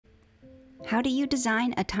How do you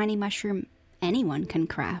design a tiny mushroom anyone can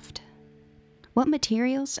craft? What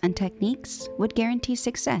materials and techniques would guarantee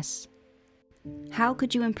success? How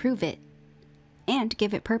could you improve it and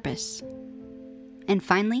give it purpose? And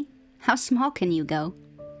finally, how small can you go?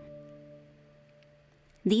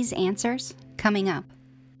 These answers coming up.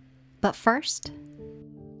 But first,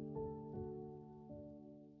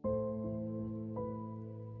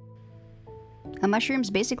 a mushroom's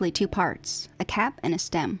basically two parts, a cap and a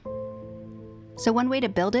stem. So one way to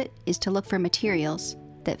build it is to look for materials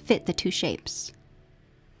that fit the two shapes.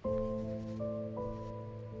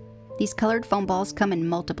 These colored foam balls come in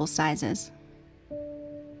multiple sizes.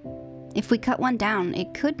 If we cut one down,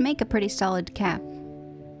 it could make a pretty solid cap.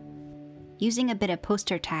 Using a bit of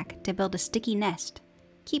poster tack to build a sticky nest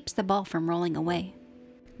keeps the ball from rolling away.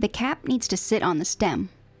 The cap needs to sit on the stem,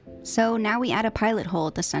 so now we add a pilot hole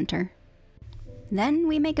at the center. Then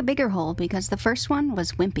we make a bigger hole because the first one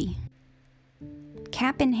was wimpy.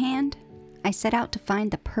 Cap in hand, I set out to find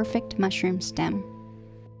the perfect mushroom stem.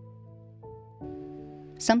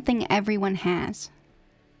 Something everyone has.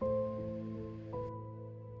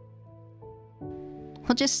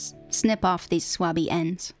 We'll just snip off these swabby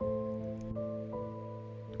ends.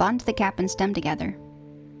 Bond the cap and stem together.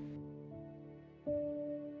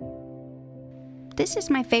 This is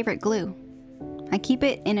my favorite glue. I keep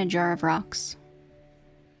it in a jar of rocks.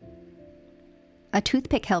 A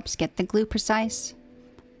toothpick helps get the glue precise,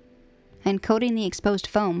 and coating the exposed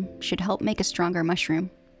foam should help make a stronger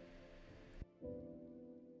mushroom.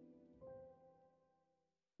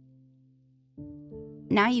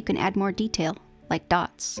 Now you can add more detail, like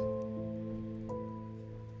dots.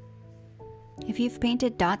 If you've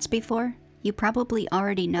painted dots before, you probably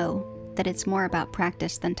already know that it's more about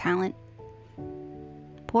practice than talent.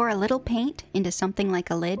 Pour a little paint into something like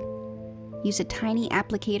a lid. Use a tiny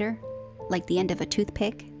applicator, like the end of a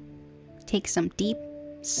toothpick. Take some deep,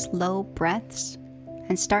 slow breaths,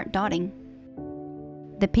 and start dotting.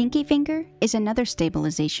 The pinky finger is another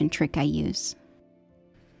stabilization trick I use.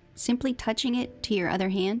 Simply touching it to your other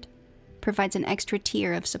hand provides an extra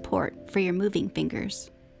tier of support for your moving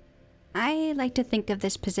fingers. I like to think of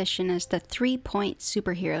this position as the 3-point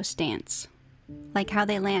superhero stance, like how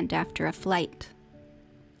they land after a flight,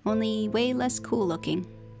 only way less cool looking.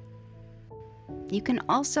 You can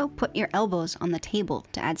also put your elbows on the table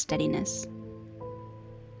to add steadiness.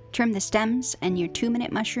 Trim the stems and your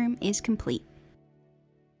 2-minute mushroom is complete.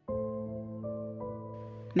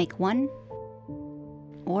 Make 1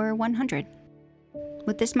 or 100.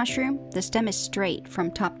 With this mushroom, the stem is straight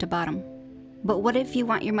from top to bottom. But what if you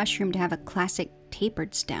want your mushroom to have a classic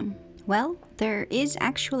tapered stem? Well, there is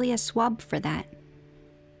actually a swab for that.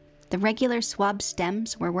 The regular swab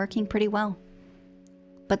stems were working pretty well,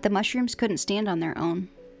 but the mushrooms couldn't stand on their own.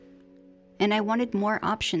 And I wanted more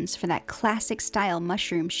options for that classic style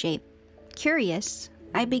mushroom shape. Curious,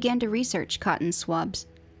 I began to research cotton swabs.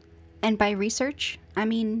 And by research, I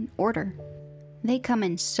mean order. They come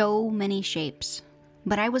in so many shapes,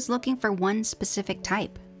 but I was looking for one specific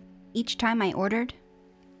type. Each time I ordered,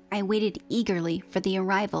 I waited eagerly for the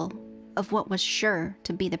arrival of what was sure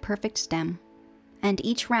to be the perfect stem, and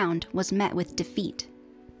each round was met with defeat.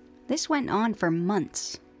 This went on for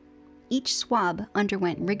months. Each swab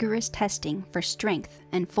underwent rigorous testing for strength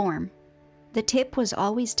and form. The tip was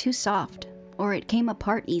always too soft, or it came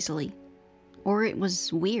apart easily, or it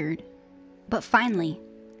was weird. But finally,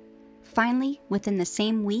 within the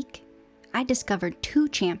same week, I discovered 2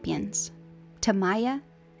 champions, Tamaya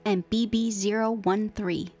and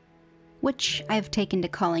BB013, which I've taken to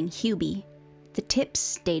calling Hubie. The tips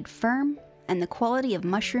stayed firm, and the quality of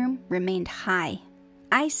mushroom remained high.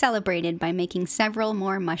 I celebrated by making several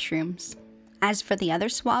more mushrooms. As for the other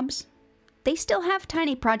swabs, they still have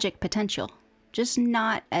tiny project potential, just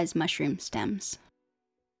not as mushroom stems.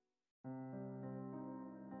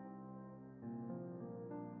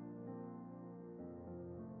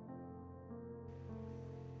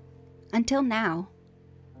 Until now,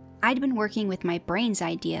 I'd been working with my brain's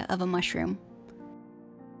idea of a mushroom.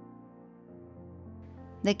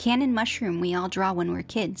 The cannon mushroom we all draw when we're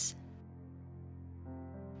kids.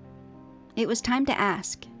 It was time to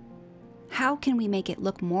ask, how can we make it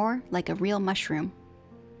look more like a real mushroom?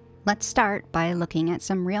 Let's start by looking at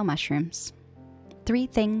some real mushrooms. 3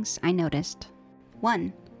 things I noticed.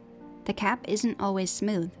 1, the cap isn't always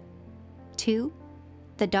smooth. 2,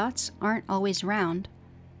 the dots aren't always round.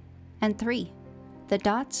 And 3, the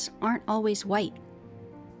dots aren't always white.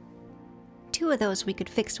 2 of those we could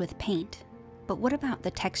fix with paint, but what about the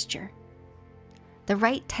texture? The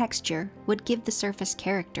right texture would give the surface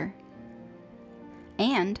character,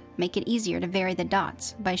 and make it easier to vary the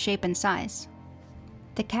dots by shape and size.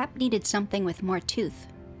 The cap needed something with more tooth,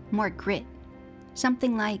 more grit,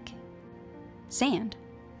 something like sand.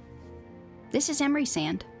 This is emery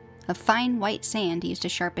sand, a fine white sand used to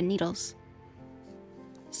sharpen needles.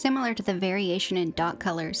 Similar to the variation in dot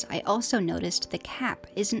colors, I also noticed the cap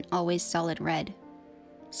isn't always solid red.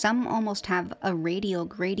 Some almost have a radial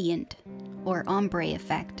gradient or ombre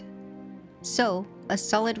effect. So, a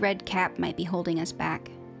solid red cap might be holding us back.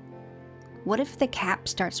 What if the cap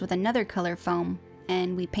starts with another color foam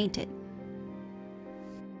and we paint it?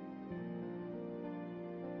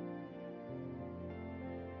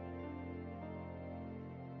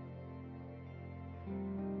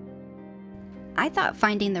 I thought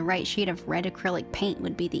finding the right shade of red acrylic paint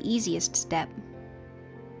would be the easiest step.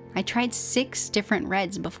 I tried 6 different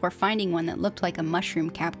reds before finding one that looked like a mushroom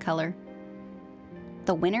cap color.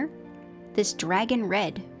 The winner? This dragon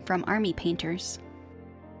red from Army Painters.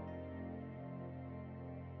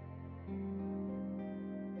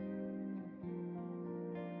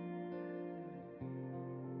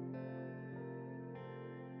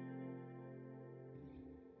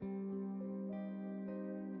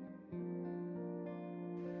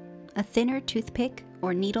 A thinner toothpick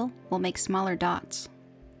or needle will make smaller dots.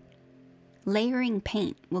 Layering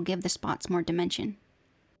paint will give the spots more dimension.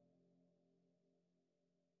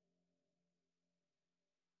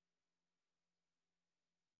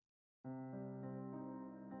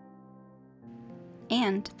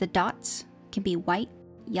 And the dots can be white,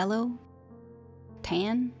 yellow,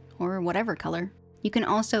 tan, or whatever color. You can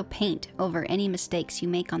also paint over any mistakes you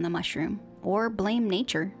make on the mushroom, or blame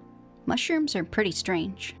nature. Mushrooms are pretty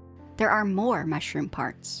strange. There are more mushroom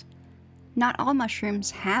parts. Not all mushrooms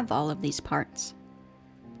have all of these parts.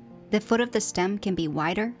 The foot of the stem can be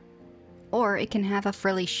wider, or it can have a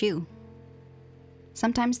frilly shoe.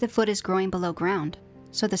 Sometimes the foot is growing below ground,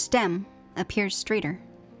 so the stem appears straighter.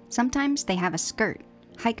 Sometimes they have a skirt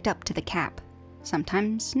hiked up to the cap,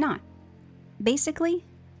 sometimes not. Basically,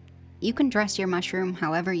 you can dress your mushroom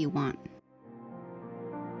however you want.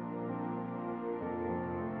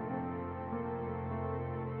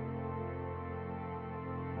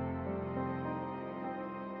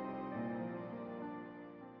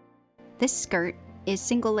 This skirt is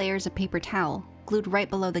single layers of paper towel glued right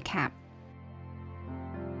below the cap.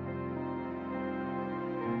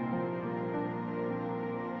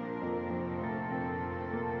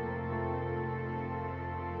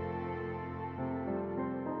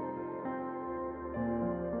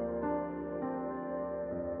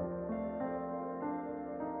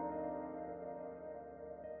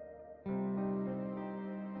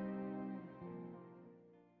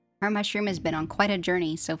 Our mushroom has been on quite a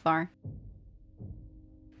journey so far.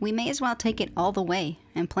 We may as well take it all the way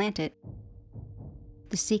and plant it.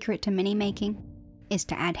 The secret to mini making is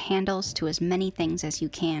to add handles to as many things as you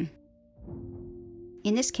can.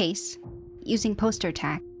 In this case, using poster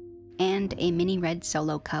tack and a mini red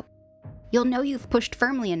solo cup. You'll know you've pushed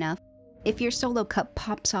firmly enough if your solo cup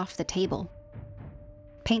pops off the table.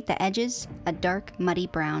 Paint the edges a dark, muddy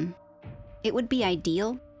brown. It would be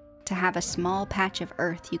ideal to have a small patch of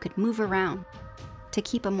earth you could move around to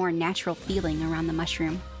keep a more natural feeling around the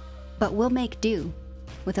mushroom. But we'll make do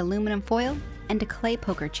with aluminum foil and a clay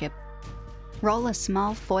poker chip. Roll a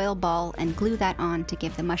small foil ball and glue that on to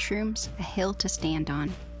give the mushrooms a hill to stand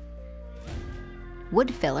on.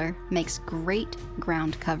 Wood filler makes great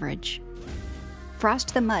ground coverage.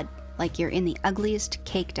 Frost the mud like you're in the ugliest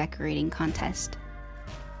cake decorating contest.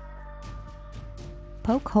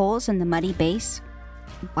 Poke holes in the muddy base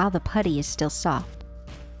while the putty is still soft.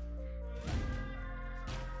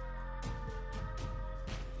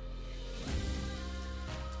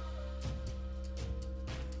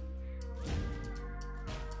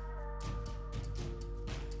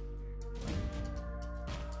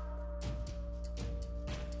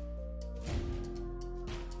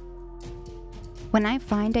 When I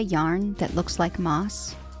find a yarn that looks like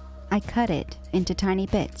moss, I cut it into tiny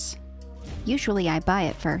bits. Usually I buy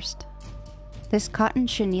it first. This cotton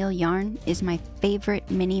chenille yarn is my favorite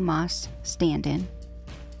mini moss stand-in.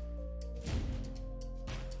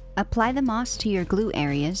 Apply the moss to your glue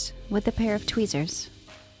areas with a pair of tweezers.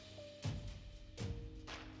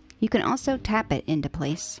 You can also tap it into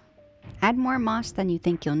place. Add more moss than you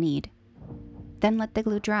think you'll need. Then let the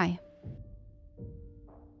glue dry.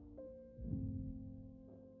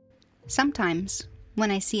 Sometimes,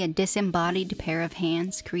 when I see a disembodied pair of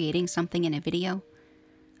hands creating something in a video,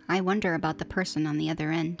 I wonder about the person on the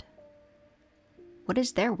other end. What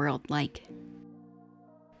is their world like?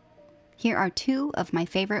 Here are 2 of my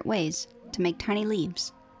favorite ways to make tiny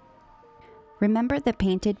leaves. Remember the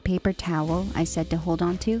painted paper towel I said to hold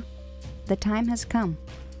on to? The time has come.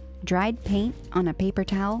 Dried paint on a paper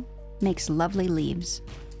towel makes lovely leaves.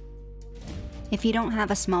 If you don't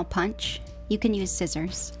have a small punch, you can use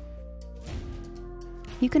scissors.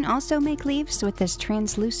 You can also make leaves with this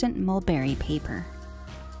translucent mulberry paper.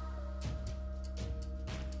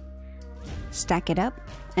 Stack it up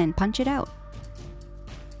and punch it out.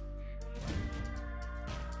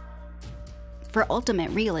 For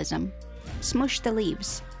ultimate realism, smush the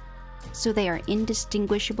leaves so they are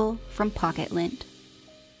indistinguishable from pocket lint.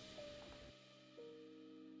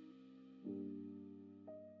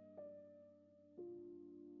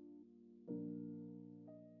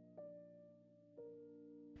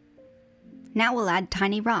 Now we'll add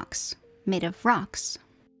tiny rocks made of rocks,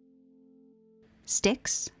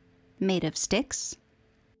 sticks made of sticks,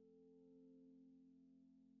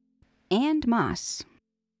 and moss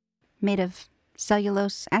made of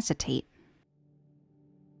cellulose acetate.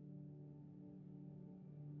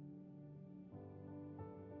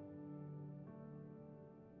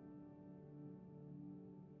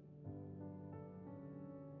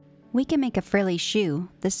 We can make a frilly shoe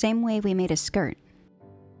the same way we made a skirt.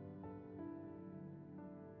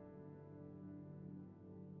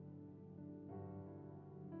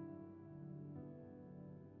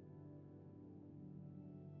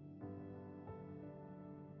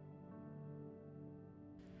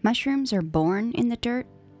 Mushrooms are born in the dirt,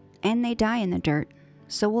 and they die in the dirt,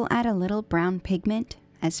 so we'll add a little brown pigment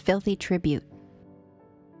as filthy tribute.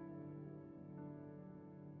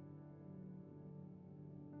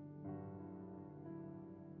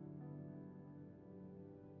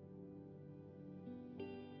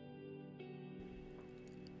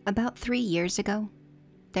 About 3 years ago,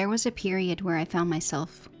 there was a period where I found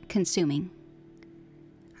myself consuming.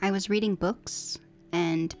 I was reading books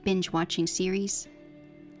and binge-watching series.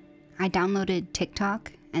 I downloaded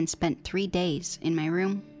TikTok and spent 3 days in my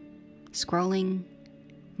room, scrolling,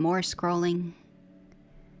 more scrolling.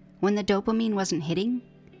 When the dopamine wasn't hitting,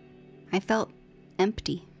 I felt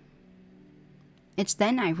empty. It's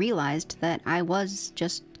then I realized that I was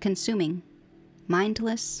just consuming,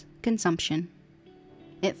 mindless consumption.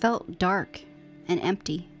 It felt dark and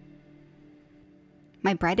empty.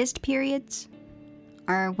 My brightest periods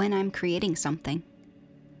are when I'm creating something.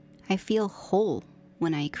 I feel whole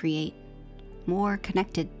when I create, more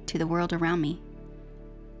connected to the world around me.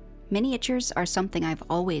 Miniatures are something I've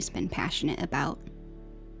always been passionate about,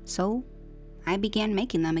 so I began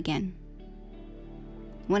making them again.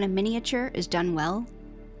 When a miniature is done well,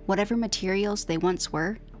 whatever materials they once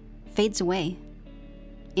were fades away.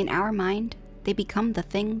 In our mind, they become the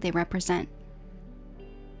thing they represent.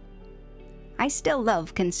 I still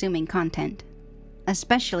love consuming content,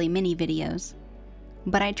 especially mini videos,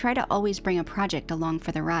 but I try to always bring a project along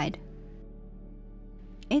for the ride.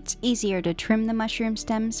 It's easier to trim the mushroom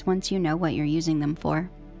stems once you know what you're using them for.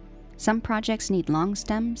 Some projects need long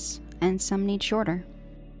stems, and some need shorter.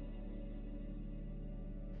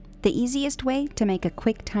 The easiest way to make a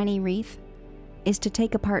quick tiny wreath is to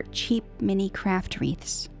take apart cheap mini craft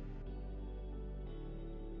wreaths.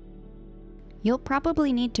 You'll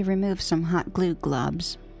probably need to remove some hot glue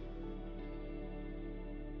globs.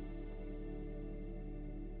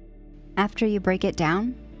 After you break it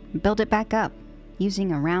down, build it back up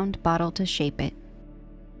using a round bottle to shape it.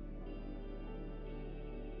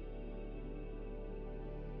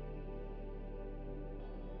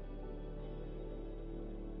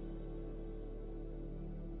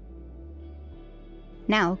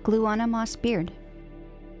 Now glue on a moss beard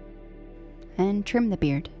and trim the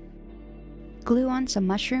beard. Glue on some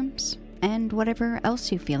mushrooms and whatever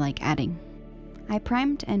else you feel like adding. I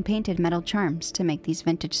primed and painted metal charms to make these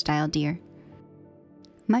vintage-style deer.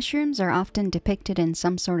 Mushrooms are often depicted in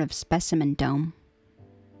some sort of specimen dome.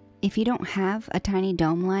 If you don't have a tiny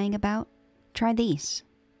dome lying about, try these.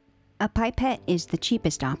 A pipette is the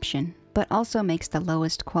cheapest option, but also makes the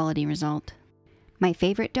lowest quality result. My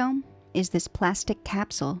favorite dome is this plastic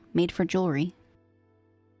capsule made for jewelry.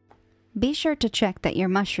 Be sure to check that your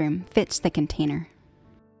mushroom fits the container.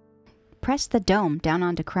 Press the dome down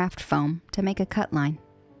onto craft foam to make a cut line.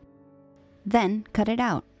 Then cut it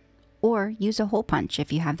out, or use a hole punch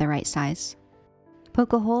if you have the right size.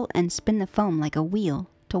 Poke a hole and spin the foam like a wheel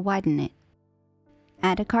to widen it.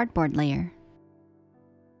 Add a cardboard layer.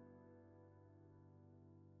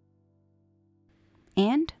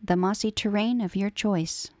 And the mossy terrain of your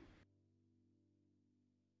choice.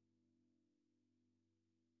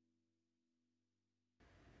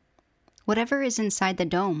 Whatever is inside the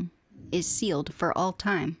dome is sealed for all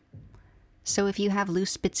time, so if you have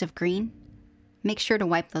loose bits of green, make sure to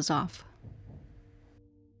wipe those off.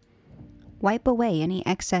 Wipe away any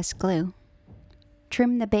excess glue.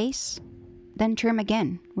 Trim the base, Then trim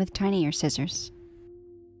again with tinier scissors.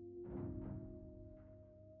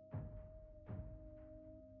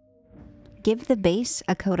 Give the base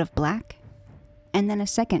a coat of black, and then a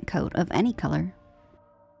second coat of any color.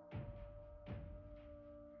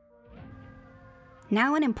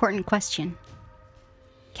 Now an important question.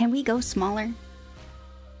 Can we go smaller?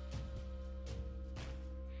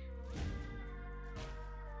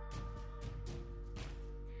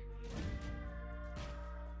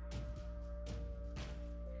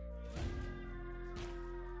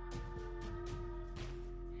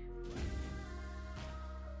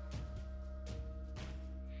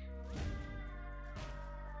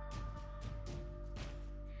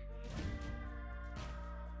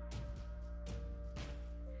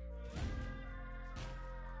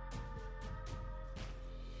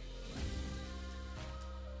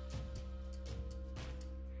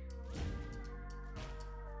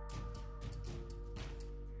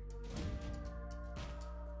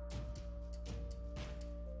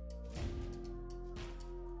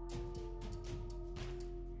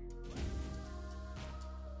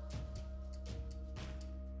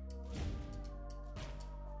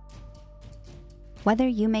 Whether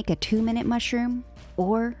you make a 2-minute mushroom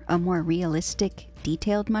or a more realistic,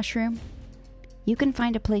 detailed mushroom, you can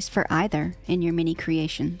find a place for either in your mini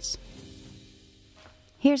creations.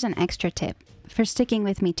 Here's an extra tip for sticking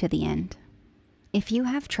with me to the end. If you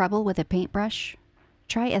have trouble with a paintbrush,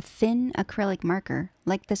 try a thin acrylic marker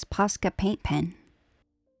like this Posca paint pen.